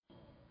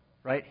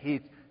right?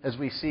 As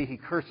we see, he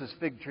curses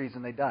fig trees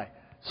and they die.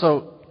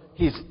 So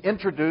he's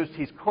introduced,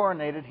 he's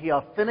coronated, he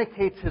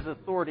authenticates his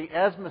authority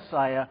as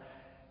Messiah.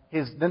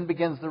 Then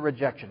begins the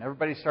rejection.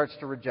 Everybody starts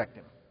to reject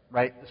him,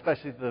 right?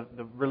 Especially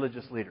the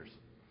religious leaders.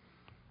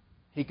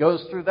 He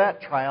goes through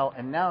that trial,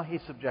 and now he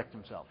subjects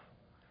himself.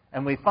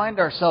 And we find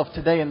ourselves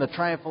today in the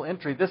triumphal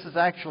entry. This is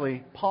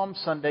actually Palm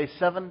Sunday,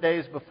 7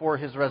 days before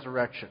his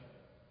resurrection.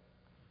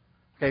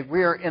 Okay,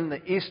 we are in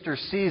the Easter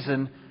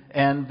season,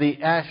 and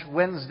the Ash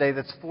Wednesday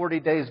that's 40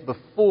 days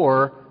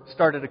before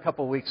started a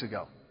couple weeks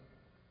ago.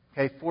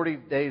 Okay, 40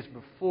 days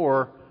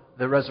before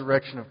the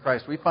resurrection of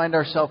Christ. We find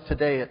ourselves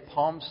today at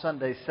Palm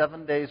Sunday,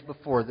 7 days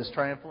before this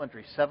triumphal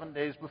entry, 7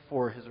 days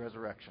before his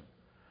resurrection.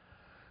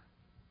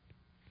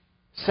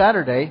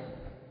 Saturday,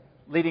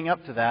 leading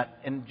up to that,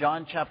 in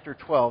John chapter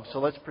 12, so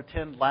let's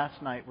pretend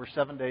last night, we're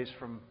 7 days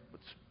from,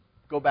 let's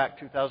go back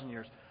 2,000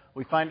 years.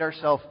 We find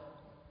ourselves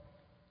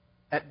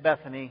at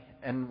Bethany,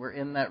 and we're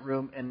in that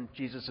room, and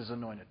Jesus is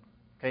anointed.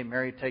 Okay,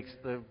 Mary takes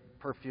the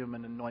perfume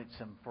and anoints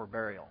him for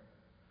burial.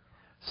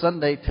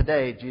 Sunday,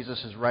 today,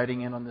 Jesus is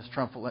riding in on this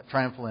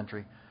triumphal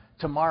entry.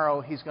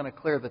 Tomorrow, he's going to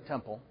clear the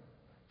temple.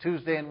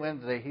 Tuesday and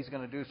Wednesday, he's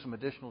going to do some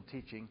additional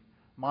teaching.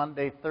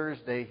 Monday,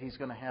 Thursday, he's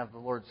going to have the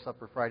Lord's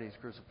Supper. Friday, he's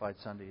crucified.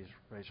 Sunday, he's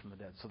raised from the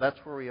dead. So that's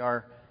where we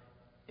are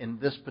in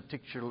this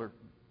particular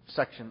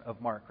section of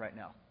Mark right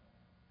now.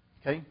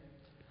 Okay?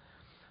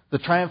 The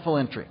triumphal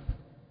entry.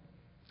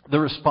 The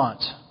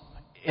response.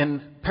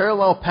 In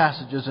parallel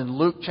passages in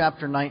Luke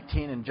chapter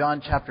 19 and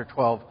John chapter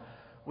 12,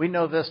 we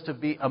know this to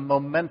be a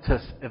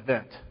momentous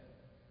event.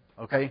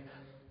 Okay?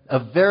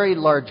 A very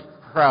large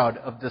crowd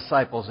of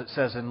disciples, it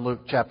says in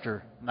Luke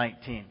chapter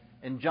 19.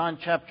 In John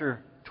chapter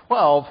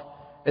 12,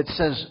 it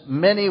says,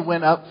 many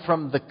went up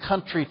from the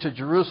country to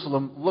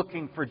Jerusalem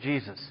looking for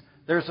Jesus.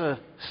 There's a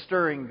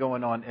stirring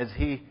going on as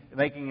he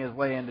making his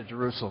way into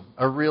Jerusalem.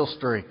 A real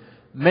stirring.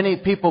 Many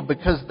people,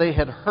 because they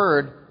had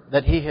heard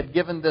that he had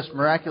given this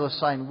miraculous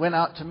sign, went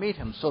out to meet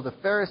him. So the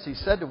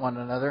Pharisees said to one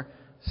another,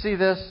 see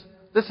this?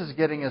 This is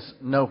getting us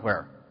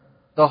nowhere.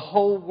 The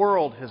whole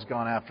world has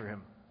gone after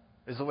him,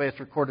 is the way it's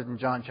recorded in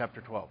John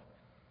chapter 12.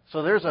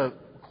 So there's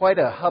quite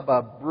a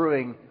hubbub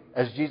brewing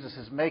as Jesus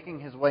is making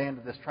his way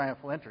into this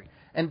triumphal entry.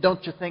 And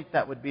don't you think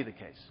that would be the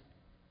case?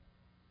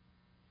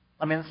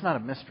 I mean, it's not a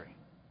mystery.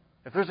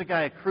 If there's a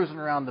guy cruising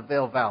around the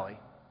Vale Valley,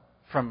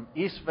 from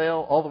East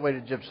Vale all the way to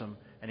Gypsum,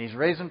 and he's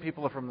raising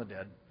people from the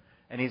dead,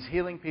 and he's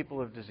healing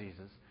people of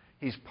diseases,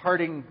 he's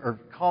parting or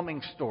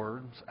calming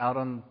storms out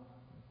on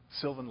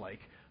Sylvan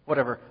Lake,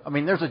 whatever. I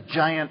mean, there's a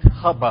giant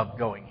hubbub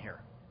going here,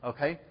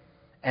 okay?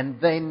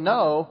 And they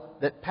know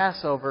that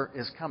Passover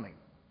is coming.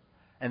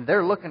 And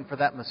they're looking for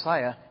that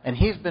Messiah. And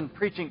he's been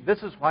preaching. This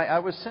is why I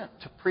was sent,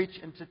 to preach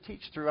and to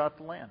teach throughout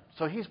the land.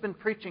 So he's been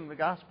preaching the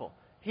gospel.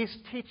 He's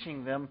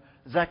teaching them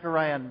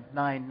Zechariah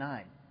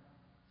 9:9.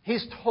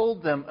 He's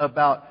told them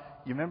about,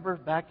 you remember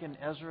back in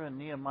Ezra and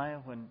Nehemiah,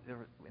 when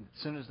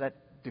as soon as that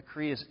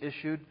decree is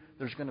issued,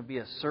 there's going to be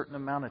a certain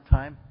amount of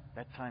time?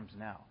 That time's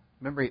now.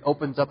 Remember, he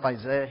opens up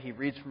Isaiah. He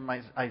reads from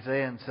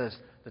Isaiah and says,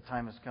 the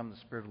time has come, the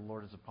Spirit of the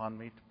Lord is upon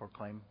me to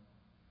proclaim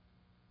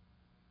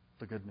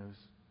the good news.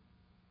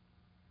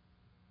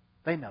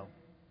 They know,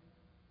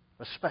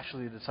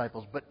 especially the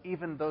disciples. But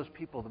even those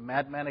people, the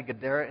madman of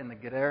Gadara and the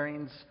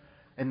Gadarenes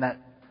in that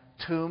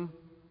tomb,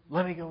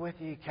 let me go with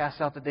you, cast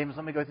out the demons,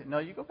 let me go with you. No,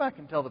 you go back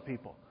and tell the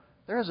people.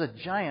 There is a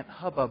giant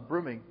hubbub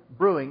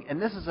brewing,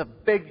 and this is a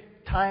big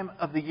time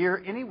of the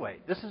year anyway.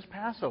 This is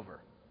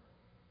Passover.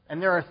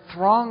 And there are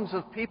throngs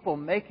of people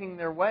making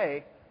their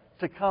way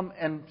to come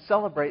and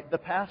celebrate the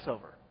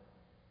Passover.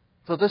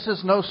 So this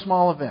is no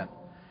small event.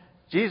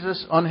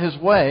 Jesus, on his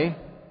way,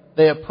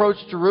 they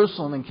approached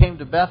Jerusalem and came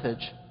to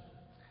Bethphage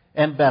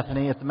and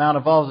Bethany at the Mount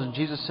of Olives. And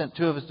Jesus sent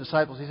two of his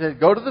disciples. He said,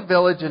 go to the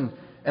village and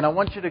I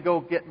want you to go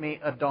get me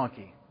a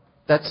donkey.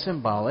 That's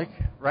symbolic,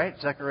 right?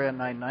 Zechariah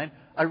 9:9.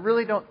 I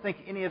really don't think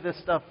any of this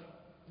stuff,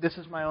 this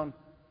is my own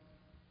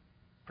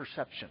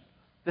perception.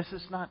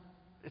 It's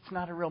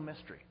not a real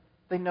mystery.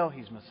 They know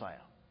he's Messiah.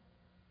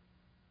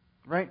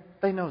 Right?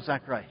 They know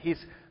Zechariah.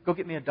 Go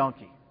get me a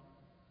donkey.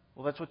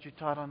 Well, that's what you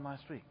taught on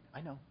last week.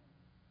 I know.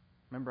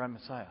 Remember, I'm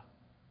Messiah.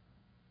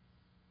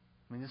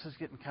 I mean, this is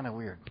getting kind of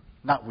weird.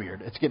 Not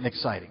weird. It's getting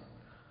exciting.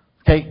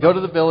 Okay, go to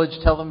the village.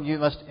 Tell them you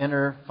must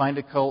enter. Find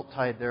a colt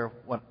tied there.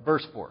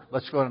 Verse 4.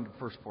 Let's go on to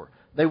verse 4.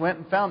 They went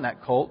and found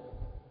that colt,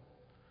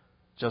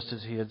 just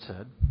as he had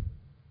said.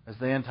 As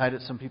they untied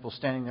it, some people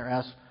standing there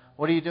asked,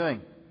 what are you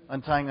doing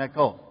untying that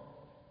colt?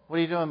 What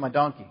are you doing, my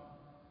donkey?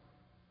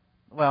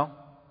 Well,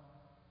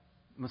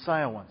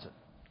 Messiah wants it.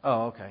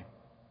 Oh, okay.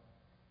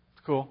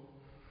 It's cool.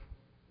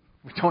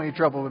 We don't need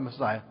trouble with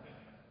Messiah.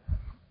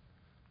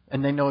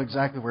 And they know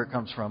exactly where it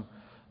comes from.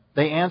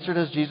 They answered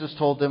as Jesus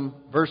told them.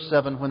 Verse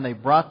 7, when they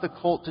brought the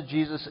colt to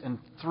Jesus and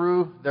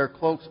threw their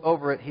cloaks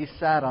over it, he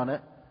sat on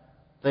it.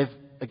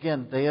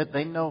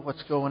 They know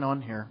what's going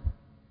on here.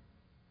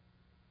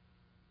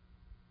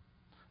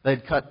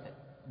 They'd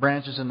cut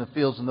branches in the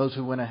fields, and those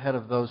who went ahead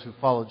of those who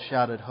followed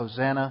shouted,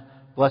 Hosanna,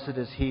 blessed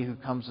is he who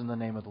comes in the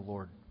name of the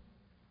Lord.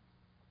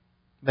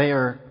 They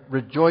are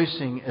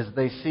rejoicing as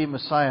they see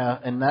Messiah,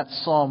 and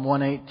that's Psalm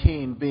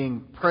 118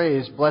 being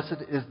praised.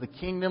 Blessed is the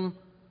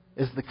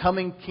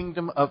coming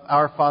kingdom of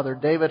our father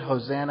David.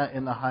 Hosanna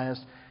in the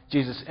highest.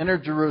 Jesus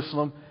entered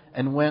Jerusalem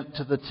and went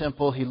to the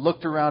temple. He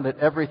looked around at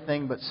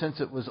everything, but since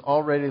it was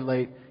already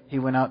late, he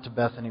went out to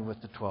Bethany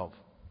with the 12.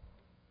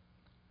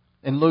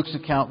 In Luke's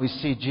account, we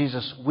see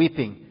Jesus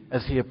weeping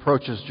as he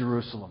approaches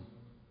Jerusalem.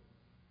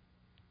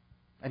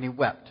 And he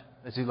wept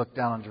as he looked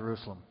down on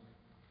Jerusalem.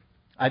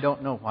 I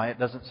don't know why. It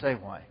doesn't say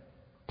why.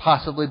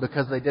 Possibly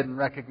because they didn't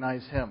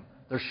recognize him.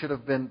 There should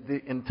have been,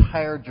 the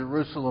entire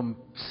Jerusalem,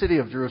 city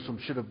of Jerusalem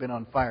should have been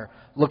on fire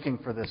looking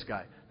for this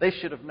guy. They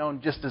should have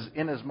known just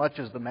as much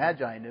as the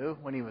Magi knew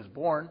when he was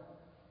born.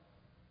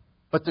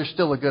 But there's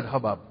still a good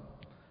hubbub.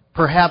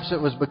 Perhaps it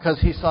was because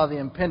he saw the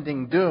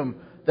impending doom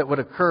that would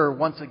occur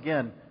once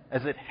again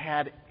as it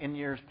had in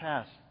years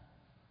past.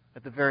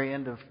 At the very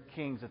end of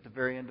Kings, at the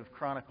very end of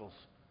Chronicles,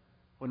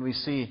 when we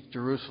see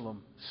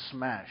Jerusalem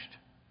smashed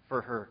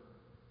for her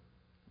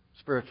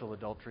spiritual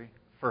adultery,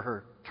 for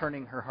her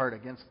turning her heart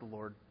against the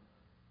Lord.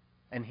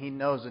 And he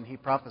knows and he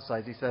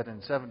prophesies. He said,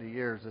 in 70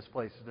 years, this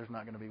place, there's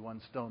not going to be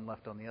one stone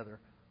left on the other.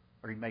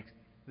 Or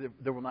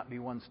there will not be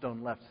one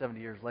stone left. 70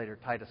 years later,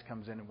 Titus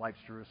comes in and wipes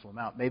Jerusalem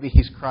out. Maybe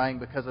he's crying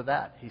because of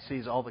that. He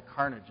sees all the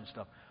carnage and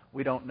stuff.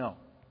 We don't know.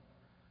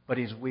 But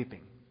he's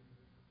weeping.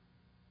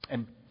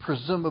 And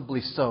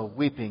presumably so,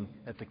 weeping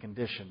at the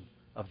condition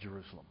of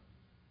Jerusalem.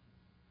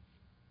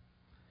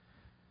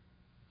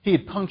 He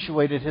had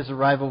punctuated his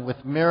arrival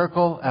with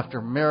miracle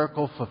after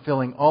miracle,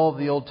 fulfilling all of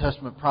the Old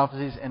Testament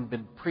prophecies, and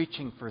been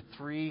preaching for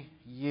 3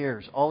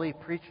 years. All he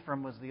preached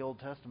from was the Old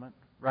Testament,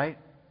 right?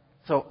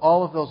 So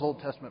all of those Old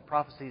Testament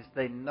prophecies,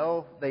 they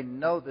know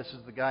this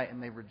is the guy,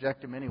 and they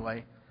reject him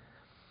anyway.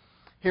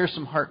 Here's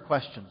some heart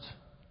questions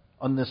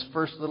on this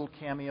first little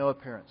cameo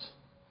appearance.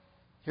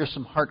 Here's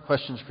some heart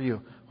questions for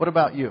you. What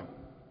about you?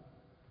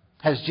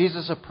 Has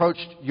Jesus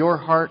approached your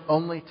heart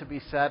only to be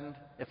saddened?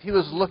 If he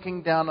was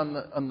looking down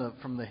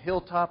from the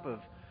hilltop of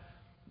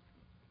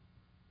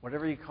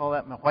whatever you call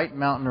that, White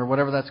Mountain or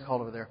whatever that's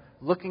called over there,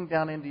 looking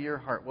down into your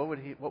heart, what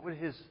would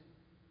his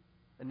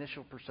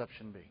initial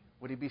perception be?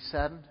 Would he be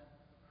saddened?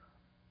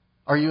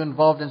 Are you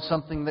involved in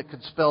something that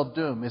could spell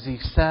doom? Is he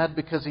sad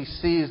because he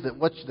sees that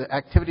the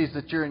activities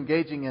that you're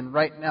engaging in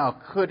right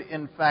now could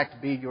in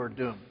fact be your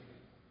doom?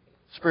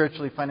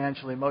 Spiritually,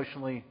 financially,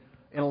 emotionally,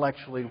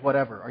 intellectually,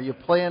 whatever. Are you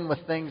playing with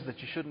things that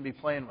you shouldn't be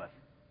playing with?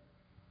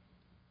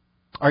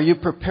 Are you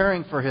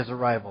preparing for his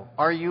arrival?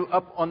 Are you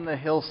up on the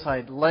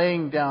hillside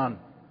laying down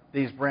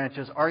these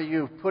branches? Are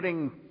you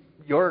putting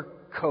your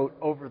coat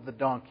over the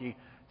donkey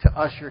to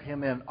usher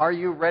him in? Are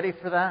you ready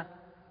for that?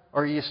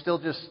 Or are you still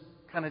just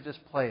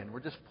playing? We're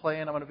just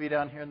playing. I'm going to be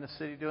down here in the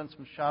city doing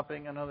some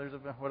shopping. I know there's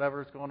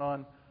whatever's going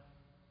on.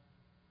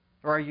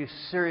 Or are you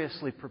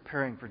seriously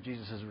preparing for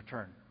Jesus'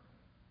 return?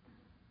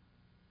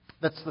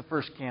 That's the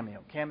first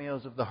cameo.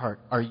 Cameos of the heart.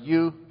 Are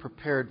you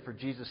prepared for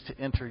Jesus to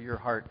enter your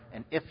heart?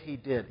 And if he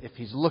did, if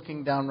he's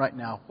looking down right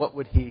now, what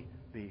would he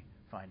be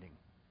finding?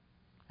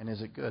 And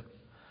is it good?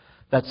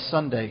 That's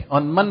Sunday.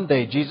 On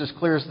Monday, Jesus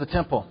clears the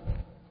temple.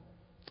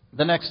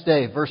 The next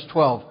day, verse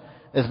 12,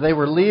 as they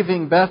were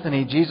leaving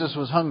Bethany, Jesus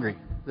was hungry.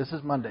 This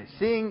is Monday.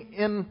 Seeing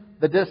in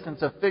the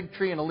distance a fig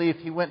tree and a leaf,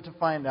 he went to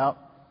find out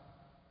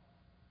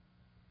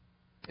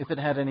if it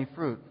had any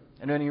fruit.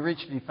 And when he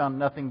reached it, he found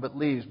nothing but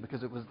leaves,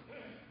 because it was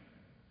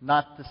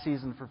not the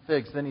season for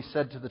figs. Then he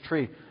said to the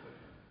tree,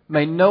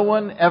 "May no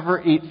one ever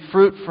eat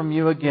fruit from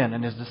you again."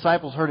 And his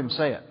disciples heard him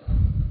say it.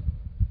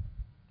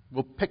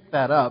 We'll pick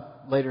that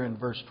up later in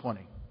verse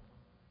 20.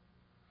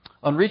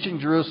 On reaching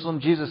Jerusalem,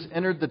 Jesus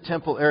entered the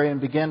temple area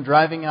and began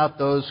driving out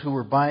those who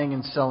were buying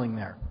and selling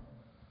there.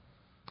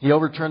 He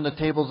overturned the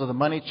tables of the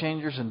money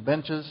changers and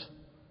benches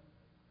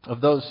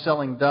of those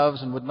selling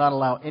doves, and would not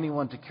allow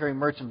anyone to carry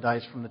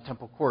merchandise from the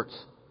temple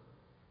courts.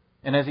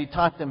 And as he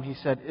taught them, he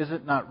said, "Is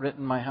it not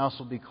written, my house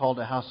will be called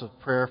a house of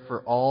prayer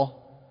for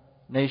all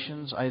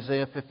nations?"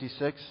 Isaiah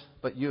 56.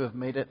 But you have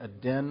made it a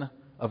den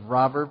of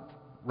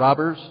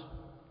robbers.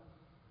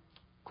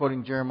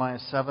 Quoting Jeremiah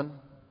 7.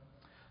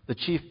 The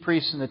chief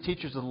priests and the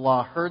teachers of the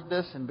law heard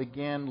this and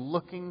began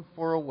looking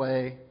for a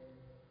way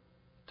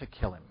to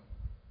kill him.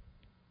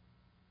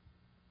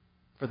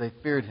 For they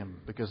feared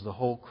him, because the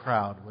whole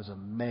crowd was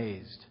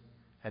amazed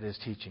at his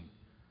teaching.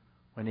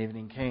 When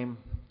evening came,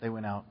 they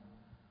went out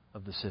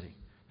of the city.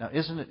 Now,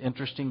 isn't it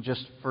interesting,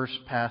 just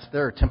first pass,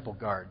 there are temple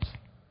guards,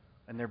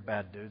 and they're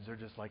bad dudes. They're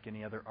just like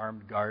any other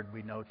armed guard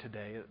we know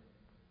today. It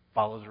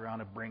follows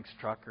around a Brinks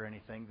truck or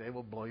anything. They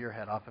will blow your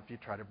head off if you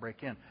try to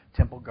break in.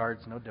 Temple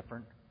guards, no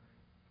different.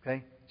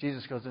 Okay?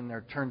 Jesus goes in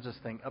there, turns this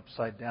thing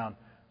upside down.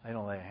 They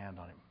don't lay a hand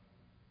on him.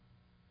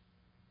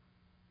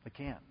 They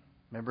can't.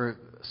 Remember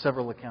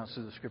several accounts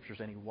through the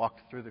Scriptures, and he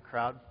walked through the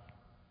crowd.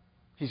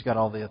 He's got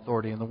all the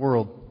authority in the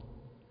world.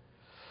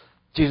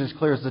 Jesus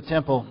clears the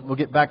temple. We'll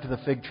get back to the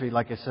fig tree,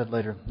 like I said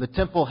later. The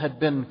temple had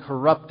been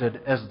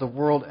corrupted as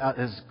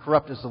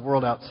corrupt as the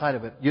world outside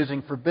of it,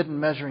 using forbidden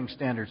measuring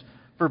standards,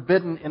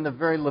 forbidden in the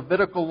very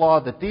Levitical law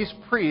that these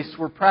priests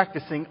were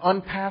practicing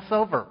on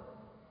Passover.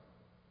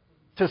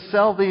 to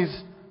sell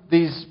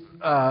these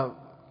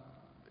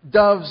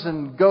doves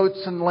and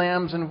goats and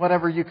lambs and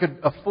whatever you could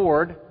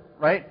afford,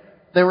 right?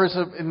 There was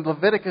in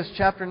Leviticus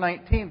chapter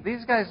 19.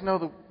 These guys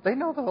know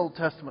the Old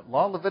Testament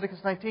law. Leviticus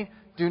 19.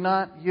 Do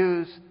not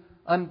use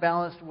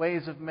unbalanced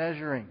ways of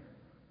measuring.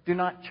 Do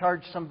not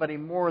charge somebody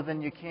more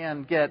than you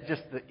can get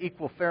just the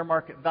equal fair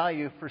market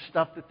value for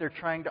stuff that they're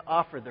trying to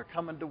offer. They're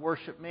coming to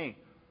worship me.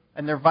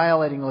 And they're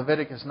violating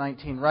Leviticus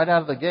 19 right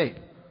out of the gate.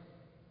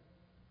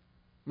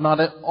 Not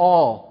at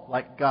all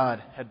like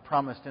God had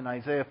promised in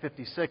Isaiah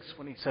 56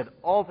 when He said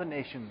all the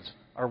nations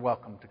are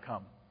welcome to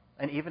come.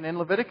 And even in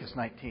Leviticus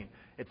 19,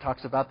 it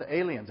talks about the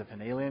aliens. If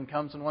an alien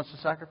comes and wants to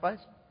sacrifice,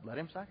 let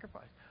him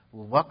sacrifice.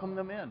 We'll welcome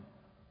them in.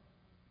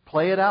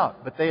 Play it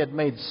out. But they had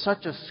made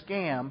such a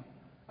scam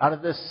out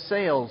of this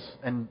sales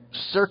and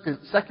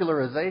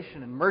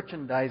secularization and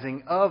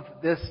merchandising of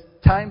this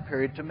time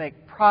period to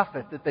make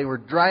profit that they were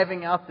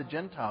driving out the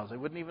Gentiles. They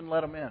wouldn't even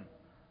let them in,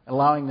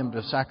 allowing them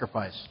to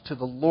sacrifice to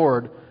the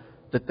Lord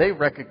that they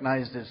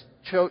recognized as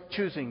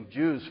choosing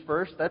Jews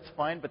first. That's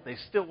fine, but they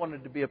still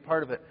wanted to be a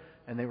part of it,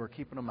 and they were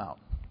keeping them out.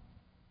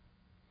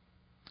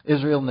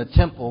 Israel and the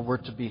temple were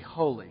to be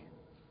holy,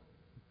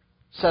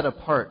 set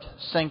apart,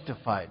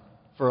 sanctified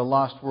for a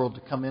lost world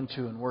to come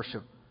into and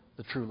worship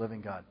the true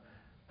living God.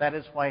 That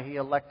is why He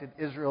elected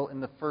Israel in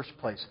the first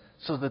place,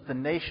 so that the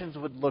nations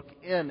would look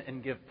in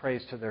and give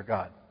praise to their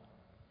God.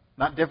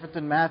 Not different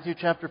than Matthew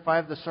chapter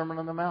 5, the Sermon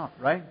on the Mount,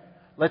 right?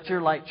 Let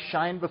your light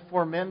shine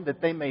before men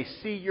that they may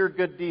see your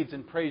good deeds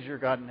and praise your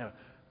God in heaven.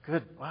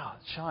 Good. Wow,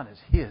 Sean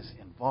he is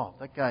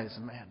involved. That guy is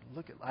a man.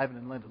 Look at Ivan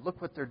and Linda.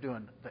 Look what they're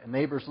doing. The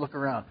neighbors look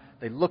around.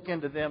 They look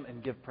into them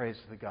and give praise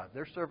to the God.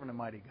 They're serving a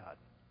mighty God.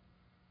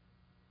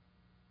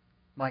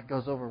 Mike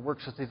goes over,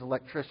 works with these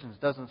electricians,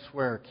 doesn't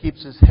swear,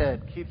 keeps his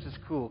head, keeps his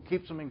cool,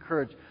 keeps them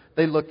encouraged.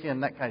 They look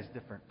in. That guy's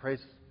different. Praise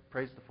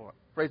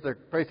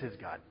his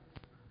God.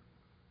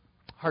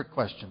 Heart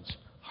questions.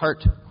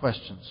 Heart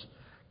questions.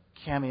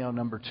 Cameo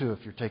number 2 if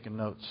you're taking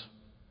notes.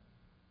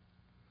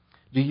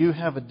 Do you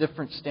have a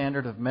different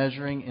standard of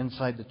measuring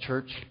inside the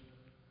church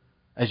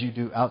as you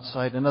do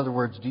outside? In other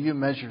words, do you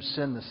measure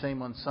sin the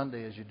same on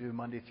Sunday as you do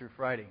Monday through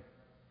Friday?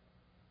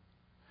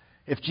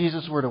 If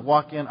Jesus were to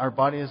walk in, our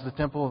body is the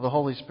temple of the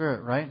Holy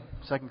Spirit, right?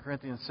 2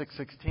 Corinthians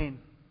 6:16.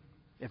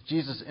 If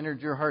Jesus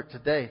entered your heart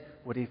today,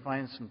 would He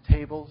find some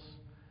tables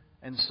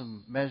and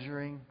some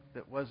measuring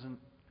that wasn't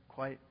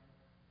quite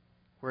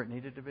where it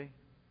needed to be?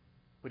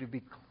 Would He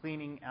be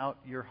cleaning out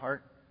your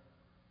heart?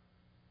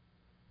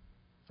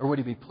 Or would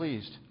He be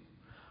pleased?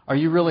 Are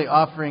you really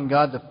offering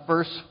God the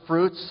first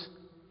fruits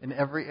in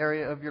every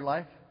area of your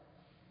life?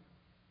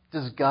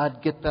 Does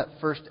God get that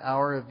first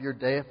hour of your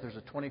day? If there's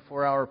a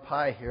 24-hour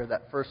pie here,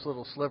 that first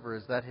little sliver,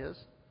 is that His?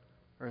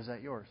 Or is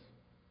that yours?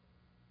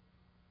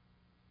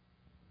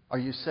 Are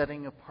you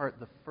setting apart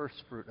the first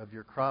fruit of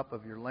your crop,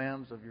 of your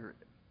lambs, of your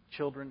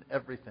children,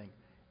 everything?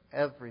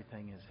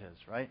 Everything is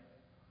His, right?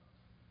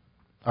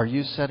 Are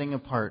you setting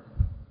apart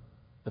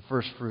the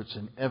first fruits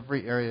in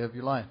every area of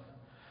your life?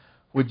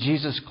 Would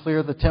Jesus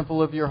clear the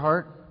temple of your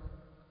heart?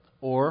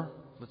 Or,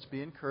 let's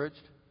be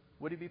encouraged,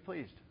 would He be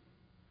pleased?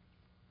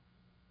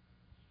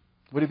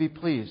 Would He be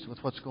pleased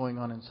with what's going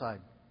on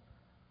inside?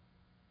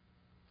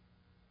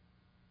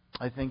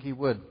 I think He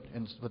would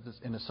in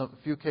a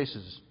few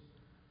cases.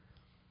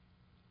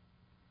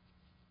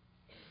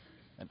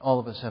 And all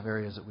of us have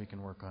areas that we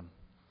can work on.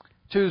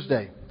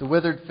 Tuesday, the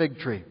withered fig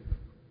tree.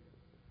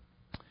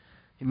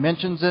 He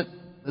mentions it,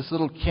 this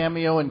little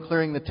cameo in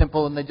clearing the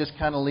temple, and they just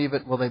kind of leave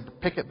it. Well, they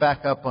pick it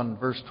back up on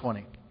verse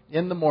 20.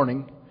 In the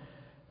morning,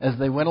 as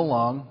they went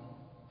along,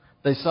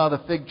 they saw the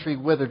fig tree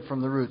withered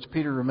from the roots.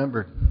 Peter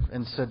remembered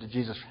and said to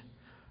Jesus,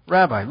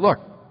 Rabbi, look,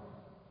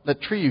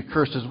 that tree you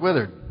cursed is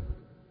withered.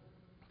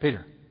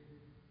 Peter,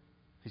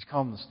 he's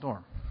calmed the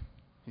storm.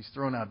 He's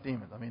thrown out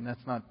demons. I mean,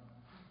 that's not...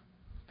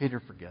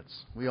 Peter forgets.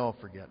 We all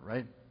forget,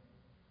 right?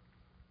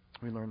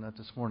 We learned that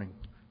this morning.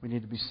 We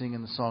need to be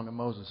singing the song of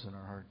Moses in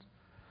our hearts.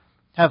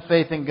 Have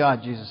faith in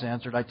God, Jesus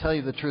answered. I tell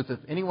you the truth, if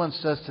anyone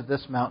says to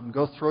this mountain,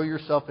 go throw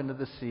yourself into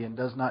the sea, and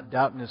does not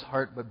doubt in his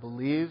heart, but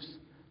believes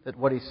that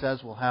what he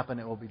says will happen,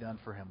 it will be done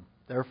for him.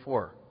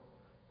 Therefore,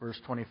 verse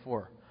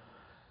 24,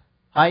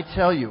 I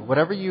tell you,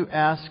 whatever you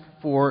ask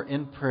for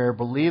in prayer,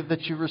 believe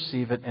that you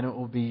receive it, and it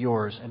will be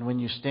yours. And when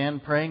you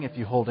stand praying, if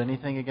you hold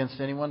anything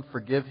against anyone,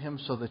 forgive him,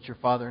 so that your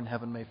Father in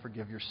heaven may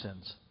forgive your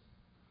sins.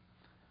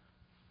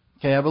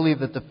 Okay, I believe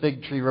that the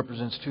fig tree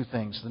represents two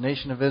things. The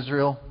nation of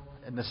Israel,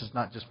 and this is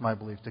not just my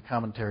belief, the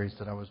commentaries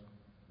that I was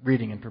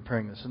reading and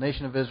preparing this. The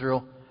nation of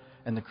Israel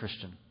and the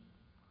Christian,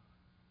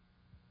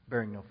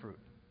 bearing no fruit.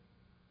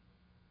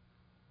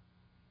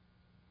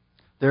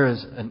 There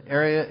is an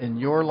area in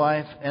your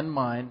life and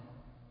mine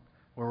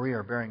where we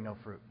are bearing no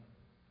fruit.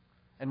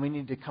 And we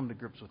need to come to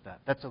grips with that.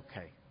 That's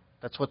okay.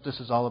 That's what this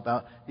is all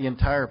about. The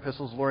entire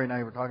epistles, Lori and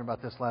I were talking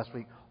about this last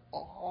week.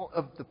 All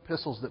of the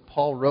epistles that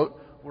Paul wrote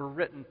were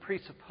written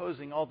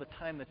presupposing all the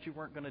time that you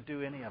weren't going to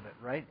do any of it,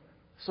 right?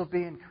 So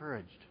be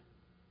encouraged.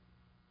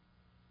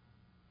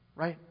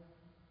 Right?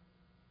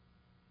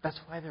 That's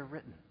why they're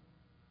written.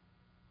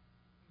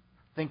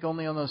 Think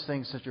only on those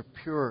things that are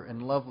pure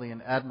and lovely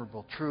and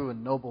admirable, true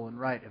and noble and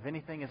right. If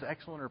anything is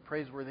excellent or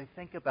praiseworthy,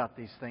 think about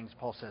these things,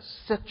 Paul says.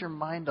 Set your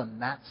mind on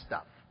that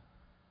stuff.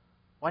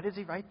 Why does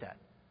he write that?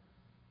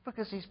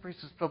 Because he's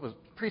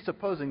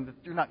presupposing that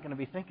you're not going to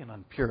be thinking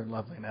on pure and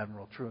lovely and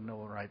admirable, true and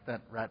noble and right.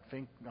 That rat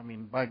thing,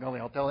 by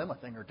golly, I'll tell him a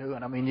thing or two.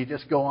 And you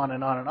just go on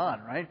and on and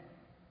on, right?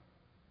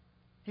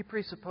 He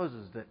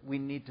presupposes that we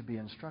need to be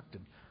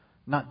instructed.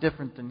 Not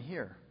different than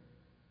here.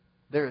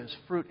 There is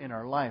fruit in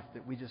our life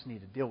that we just need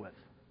to deal with.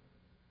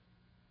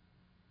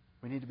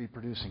 We need to be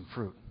producing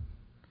fruit.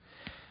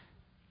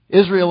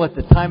 Israel at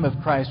the time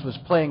of Christ was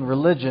playing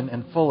religion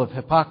and full of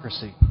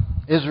hypocrisy.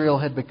 Israel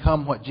had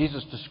become what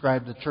Jesus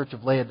described the church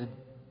of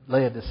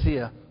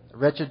Laodicea,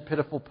 wretched,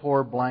 pitiful,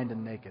 poor, blind,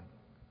 and naked.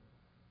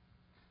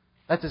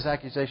 That's his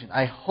accusation.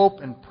 I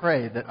hope and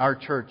pray that our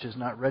church is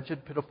not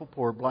wretched, pitiful,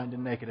 poor, blind,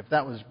 and naked. If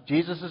that was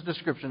Jesus'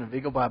 description of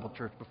Eagle Bible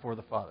Church before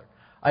the Father.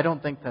 I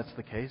don't think that's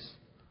the case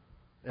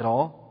at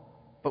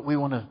all. But we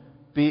want to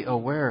be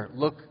aware,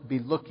 be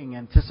looking,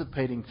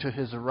 anticipating to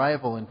His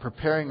arrival and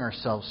preparing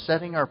ourselves,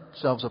 setting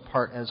ourselves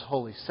apart as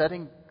holy,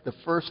 setting the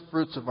first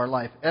fruits of our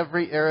life,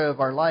 every area of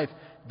our life,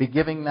 be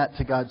giving that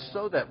to God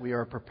so that we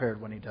are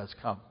prepared when He does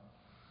come.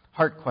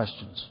 Heart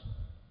questions.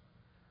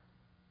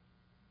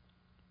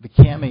 The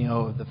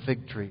cameo of the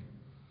fig tree.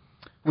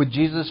 Would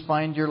Jesus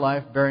find your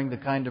life bearing the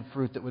kind of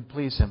fruit that would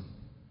please Him?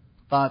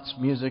 Thoughts,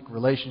 music,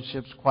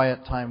 relationships,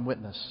 quiet time,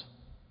 witness.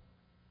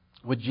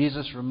 Would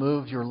Jesus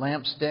remove your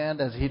lampstand,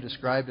 as He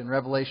described in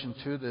Revelation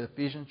 2, the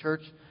Ephesian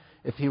church,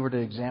 if He were to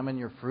examine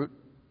your fruit?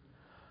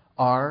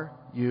 Are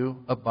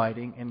you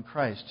abiding in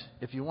Christ?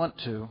 If you want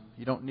to,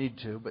 you don't need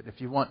to, but if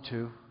you want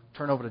to,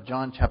 turn over to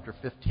John chapter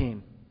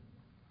 15.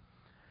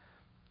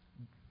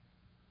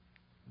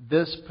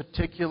 This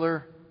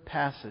particular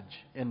passage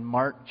in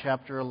Mark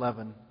chapter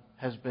 11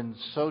 has been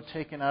so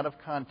taken out of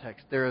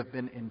context. There have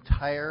been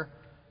entire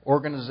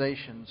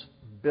organizations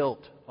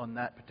built on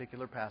that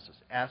particular passage.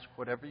 Ask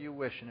whatever you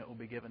wish and it will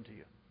be given to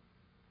you.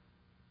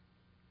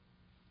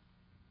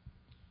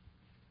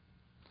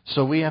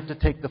 So we have to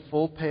take the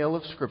full pail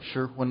of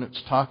Scripture when it's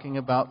talking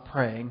about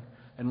praying,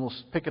 and we'll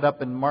pick it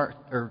up in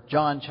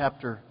John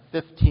chapter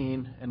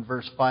 15 and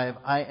verse 5.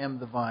 I am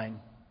the vine,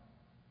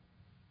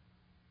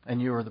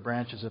 and you are the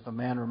branches. If a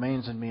man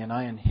remains in me and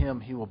I in him,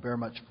 he will bear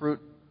much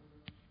fruit.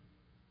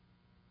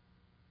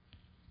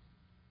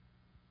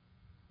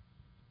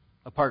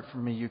 Apart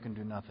from me, you can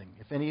do nothing.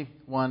 If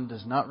anyone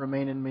does not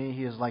remain in me,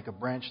 he is like a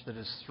branch that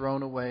is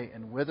thrown away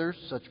and withers.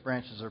 Such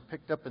branches are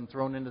picked up and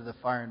thrown into the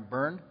fire and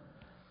burned.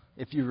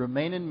 If you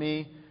remain in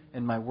me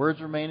and my words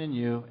remain in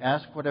you,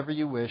 ask whatever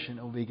you wish and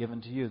it will be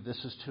given to you.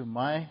 This is to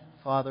my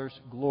Father's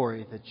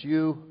glory, that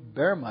you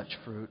bear much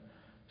fruit,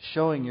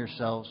 showing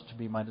yourselves to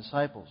be my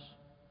disciples.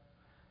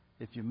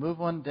 If you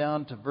move on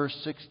down to verse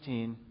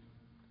 16,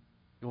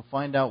 you'll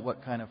find out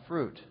what kind of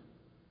fruit.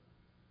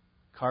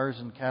 Cars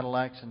and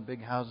Cadillacs and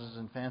big houses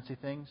and fancy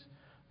things.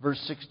 Verse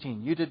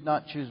 16, you did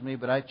not choose me,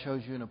 but I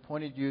chose you and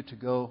appointed you to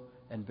go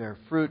and bear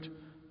fruit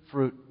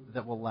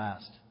that will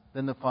last.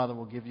 Then the Father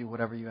will give you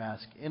whatever you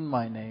ask in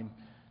my name.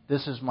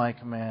 This is my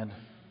command.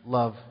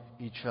 Love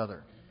each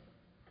other.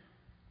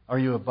 Are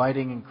you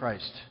abiding in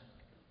Christ?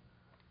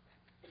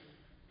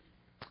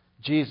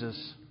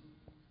 Jesus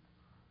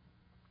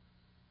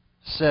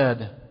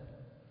said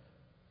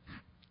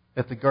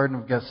at the Garden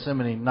of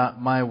Gethsemane,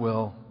 not my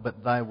will,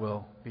 but thy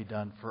will be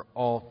done, for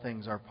all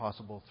things are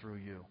possible through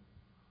you.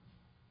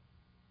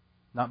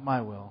 Not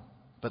my will,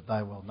 but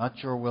thy will. Not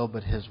your will,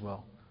 but His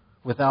will.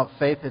 Without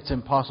faith, it's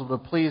impossible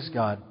to please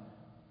God.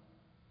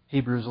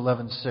 Hebrews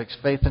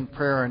 11:6. Faith and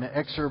prayer are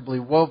inexorably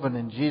woven,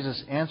 and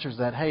Jesus answers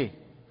that. Hey,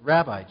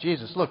 Rabbi,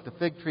 Jesus, look, the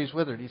fig tree's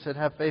withered. He said,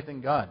 have faith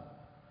in God.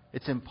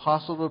 It's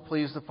impossible to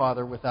please the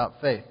Father without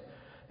faith.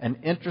 And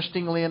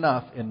interestingly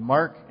enough, in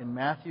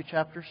Matthew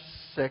chapter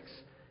 6,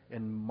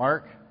 in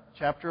Mark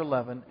chapter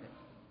 11,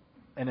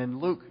 and in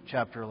Luke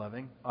chapter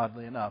 11,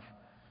 oddly enough,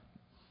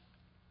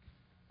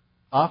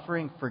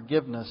 offering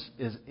forgiveness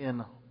is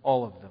in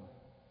all of them.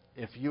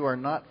 If you are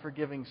not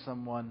forgiving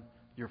someone,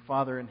 your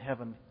Father in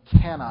heaven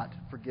cannot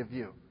forgive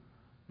you.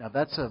 Now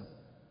that's a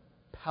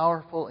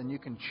powerful, and you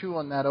can chew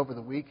on that over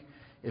the week.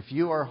 If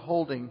you are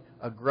holding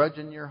a grudge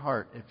in your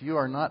heart, if you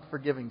are not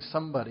forgiving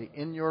somebody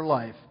in your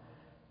life,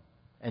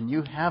 and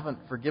you haven't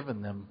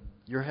forgiven them,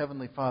 your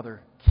Heavenly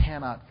Father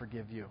cannot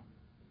forgive you.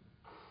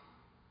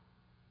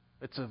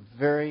 It's a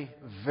very,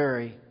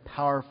 very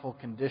powerful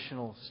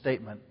conditional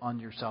statement on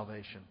your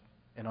salvation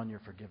and on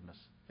your forgiveness.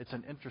 It's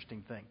an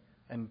interesting thing,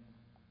 and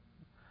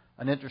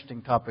an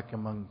interesting topic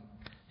among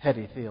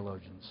heady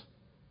theologians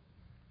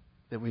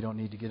that we don't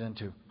need to get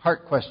into.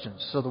 Heart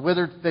questions. So the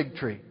withered fig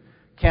tree.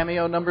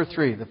 Cameo number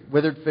 3, the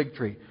withered fig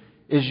tree.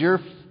 Is your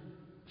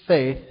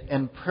faith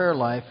and prayer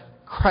life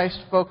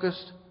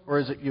Christ-focused, or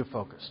is it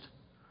you-focused?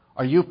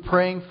 Are you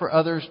praying for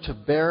others to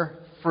bear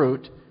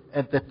fruit,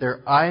 and that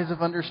their eyes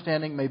of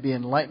understanding may be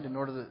enlightened in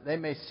order that they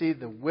may see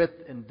the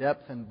width and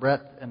depth and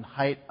breadth and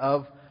height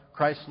of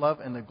Christ's love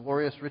and the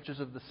glorious riches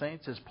of the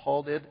saints, as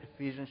Paul did,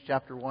 Ephesians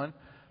chapter 1,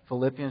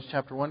 Philippians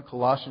chapter 1,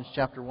 Colossians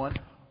chapter 1?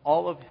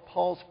 all of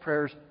Paul's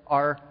prayers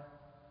are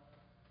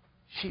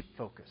sheep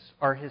focus,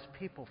 are his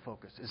people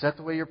focus. Is that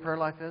the way your prayer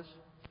life is?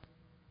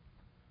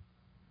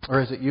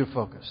 Or is it you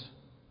focused?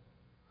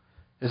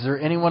 Is there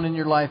anyone in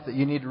your life that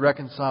you need to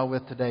reconcile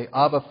with today?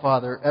 Abba,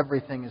 Father,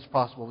 everything is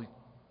possible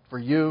for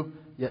you,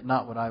 yet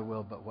not what I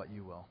will, but what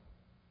you will.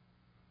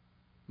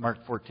 Mark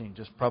 14,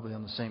 just probably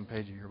on the same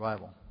page of your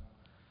Bible.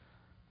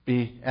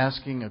 Be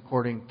asking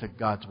according to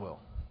God's will,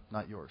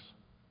 not yours.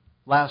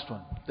 Last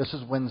one. This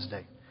is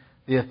Wednesday.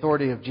 The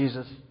authority of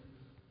Jesus.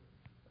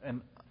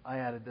 And I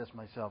added this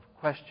myself.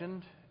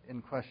 Questioned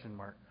in question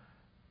mark.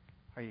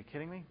 Are you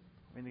kidding me?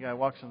 I mean, the guy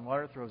walks in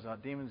water, throws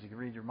out demons, he can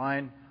read your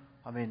mind.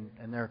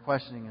 And they're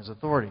questioning his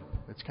authority.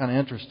 It's kind of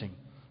interesting.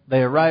 They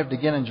arrived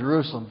again in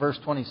Jerusalem, verse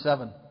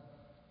 27.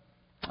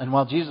 And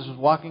while Jesus was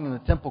walking in the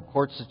temple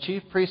courts, the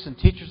chief priests and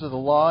teachers of the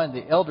law and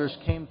the elders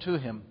came to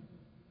him.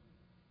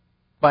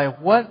 By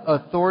what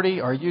authority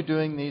are you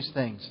doing these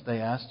things? They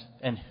asked.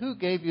 And who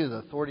gave you the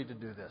authority to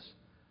do this?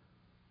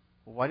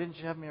 Well, why didn't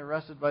you have me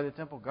arrested by the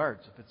temple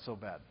guards if it's so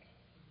bad?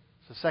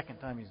 It's the second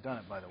time he's done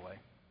it, by the way.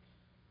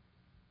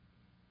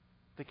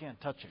 They can't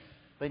touch him.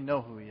 They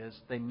know who he is.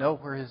 They know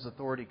where his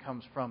authority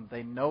comes from.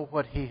 They know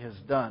what he has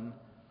done.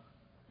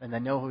 And they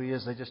know who he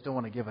is. They just don't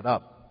want to give it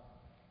up.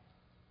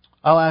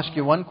 I'll ask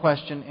you one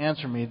question.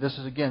 Answer me. This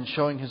is, again,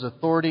 showing his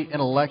authority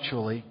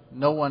intellectually.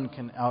 No one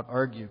can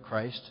out-argue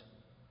Christ.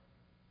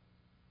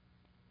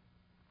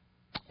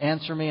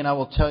 Answer me, and I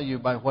will tell you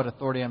by what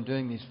authority I'm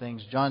doing these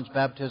things. John's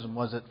baptism,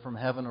 was it from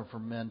heaven or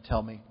from men?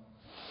 Tell me.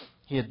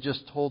 He had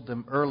just told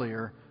them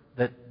earlier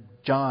that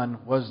John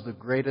was the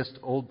greatest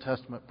Old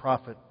Testament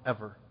prophet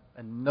ever,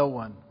 and no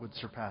one would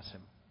surpass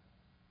him.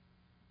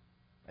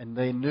 And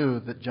they knew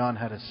that John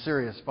had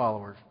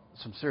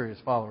some serious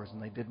followers,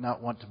 and they did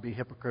not want to be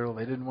hypocritical.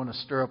 They didn't want to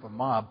stir up a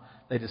mob.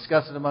 They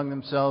discussed it among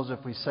themselves.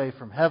 If we say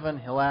from heaven,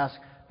 he'll ask,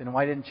 then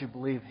why didn't you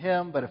believe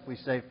him? But if we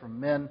say from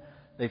men,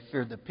 they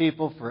feared the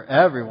people, for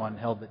everyone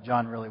held that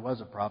John really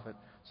was a prophet.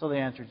 So they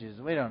answered Jesus,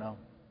 we don't know.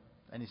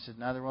 And he said,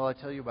 neither will I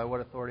tell you by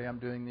what authority I'm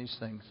doing these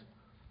things.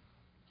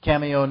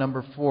 Cameo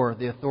number 4,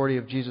 the authority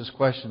of Jesus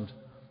questioned.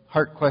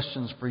 Heart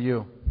questions for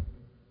you.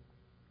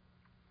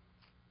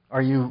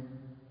 Are you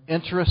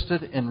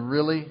interested in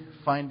really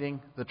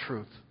finding the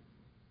truth?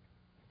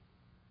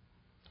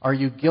 Are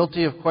you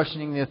guilty of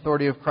questioning the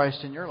authority of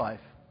Christ in your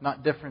life?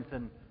 Not different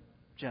than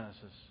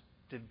Genesis.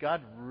 Did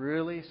God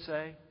really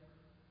say?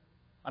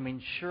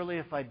 Surely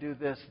if I do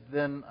this,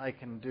 then I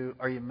can do...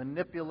 Are you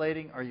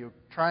manipulating? Are you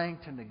trying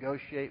to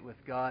negotiate with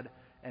God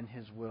and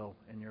His will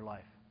in your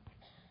life?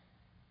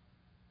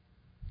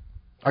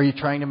 Are you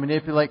trying to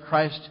manipulate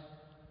Christ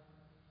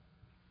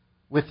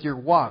with your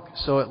walk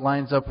so it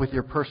lines up with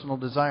your personal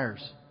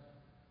desires?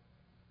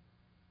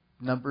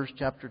 Numbers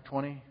chapter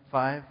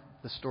 25,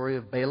 the story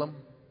of Balaam.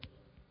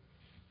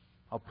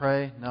 I'll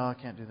pray. No, I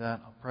can't do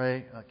that. I'll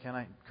pray. Can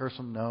I curse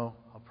him? No.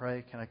 I'll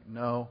pray. Can I?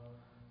 No.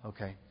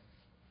 Okay.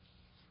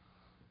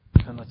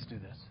 Then let's do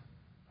this.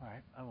 All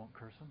right, I won't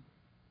curse him.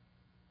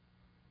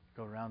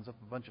 Go rounds up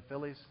a bunch of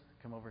fillies,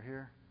 come over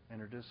here,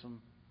 introduce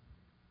them.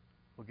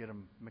 We'll get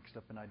them mixed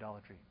up in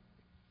idolatry.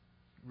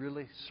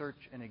 Really search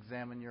and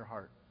examine your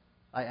heart.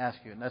 I ask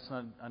you, and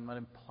I'm not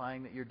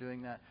implying that you're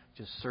doing that.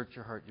 Just search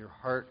your heart. Your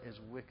heart is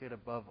wicked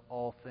above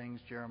all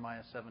things,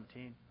 Jeremiah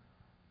 17.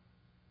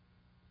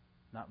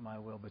 Not my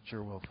will, but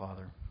your will,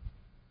 Father.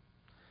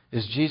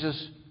 Is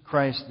Jesus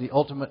Christ the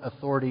ultimate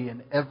authority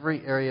in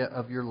every area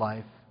of your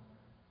life?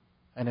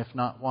 And if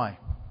not, why?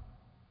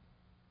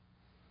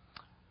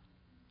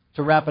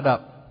 To wrap it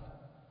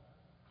up,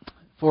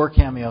 4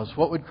 cameos.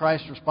 What would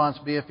Christ's response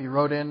be if He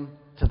rode in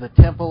to the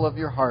temple of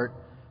your heart,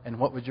 and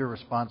what would your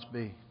response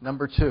be?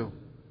 Number 2,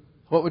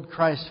 what would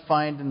Christ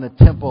find in the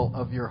temple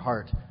of your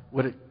heart?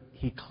 Would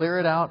He clear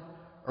it out,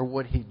 or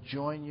would He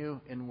join you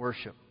in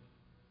worship?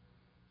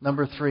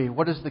 Number 3,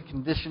 what is the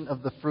condition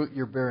of the fruit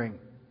you're bearing?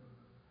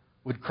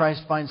 Would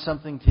Christ find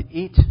something to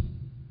eat,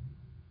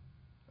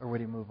 or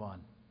would He move on?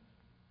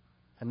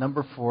 And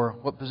number 4,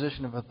 what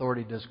position of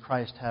authority does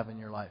Christ have in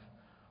your life?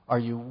 Are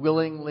you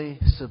willingly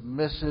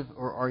submissive,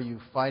 or are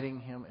you fighting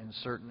Him in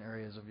certain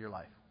areas of your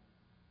life?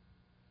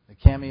 The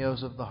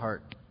cameos of the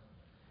heart.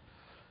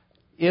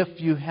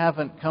 If you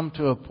haven't come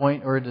to a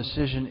point or a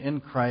decision in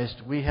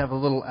Christ, we have a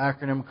little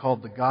acronym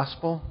called the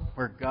gospel,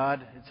 where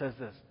God, it says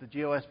this, the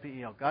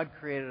Gospel, God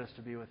created us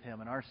to be with Him,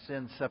 and our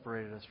sin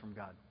separated us from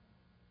God.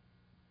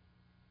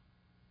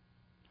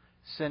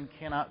 Sin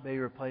cannot be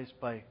replaced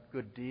by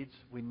good deeds.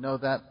 We know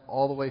that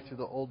all the way through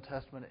the Old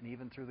Testament and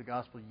even through the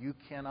Gospel. You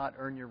cannot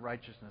earn your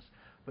righteousness.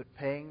 But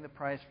paying the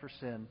price for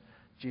sin,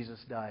 Jesus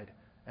died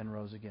and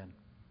rose again.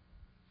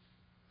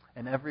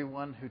 And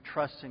everyone who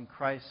trusts in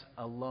Christ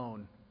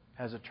alone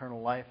has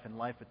eternal life, and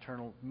life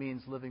eternal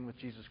means living with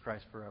Jesus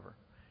Christ forever.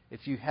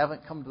 If you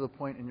haven't come to the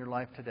point in your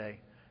life today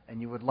and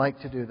you would like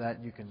to do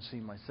that, you can see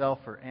myself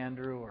or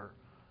Andrew or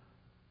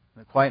in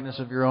the quietness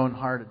of your own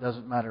heart. It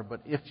doesn't matter. But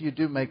if you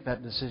do make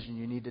that decision,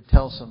 you need to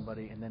tell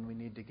somebody, and then we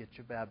need to get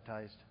you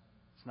baptized.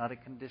 It's not a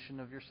condition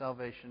of your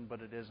salvation,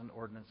 but it is an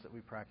ordinance that we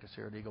practice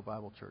here at Eagle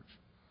Bible Church.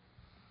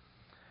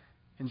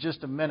 In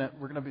just a minute,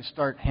 we're going to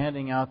start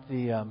handing out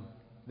the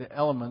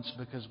elements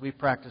because we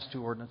practice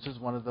two ordinances,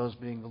 one of those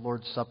being the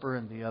Lord's Supper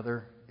and the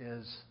other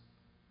is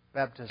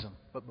baptism.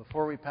 But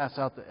before we pass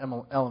out the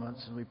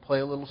elements and we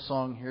play a little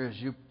song here as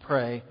you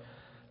pray,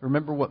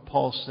 remember what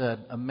Paul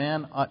said, a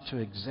man ought to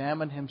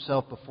examine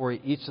himself before he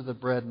eats of the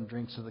bread and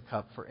drinks of the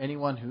cup. For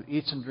anyone who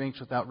eats and drinks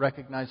without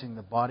recognizing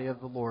the body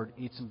of the Lord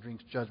eats and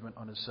drinks judgment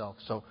on himself.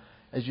 So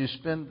as you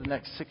spend the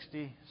next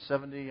 60,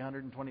 70,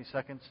 120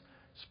 seconds,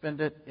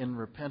 spend it in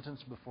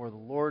repentance before the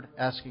Lord,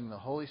 asking the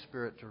Holy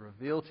Spirit to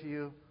reveal to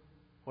you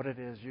what it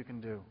is you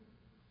can do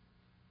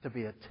to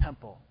be a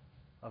temple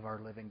of our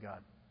living God.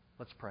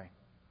 Let's pray.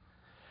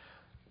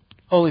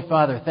 Holy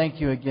Father, thank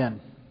you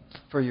again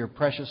for your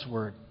precious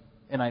word.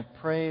 And I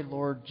pray,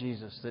 Lord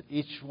Jesus, that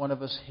each one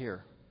of us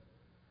here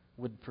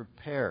would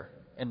prepare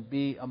and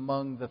be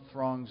among the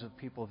throngs of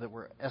people that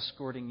were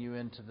escorting you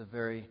into the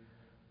very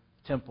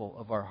temple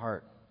of our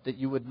heart. That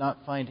you would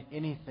not find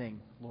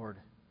anything, Lord,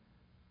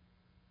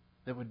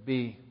 that would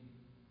be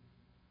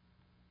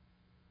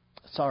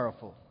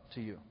sorrowful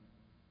to you.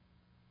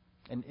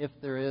 And if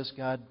there is,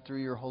 God,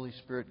 through your Holy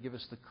Spirit, give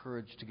us the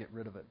courage to get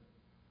rid of it.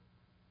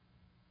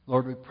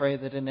 Lord, we pray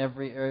that in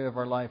every area of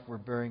our life we're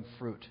bearing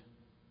fruit.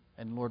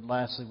 And Lord,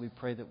 lastly, we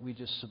pray that we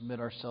just submit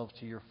ourselves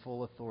to your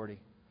full authority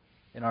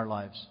in our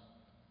lives.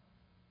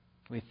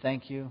 We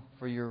thank you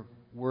for your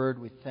word.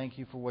 We thank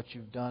you for what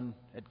you've done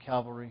at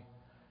Calvary.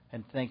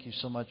 And thank you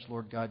so much,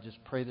 Lord God.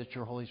 Just pray that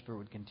your Holy Spirit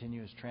would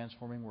continue his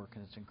transforming work.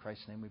 And it's in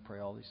Christ's name we pray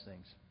all these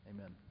things.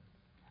 Amen.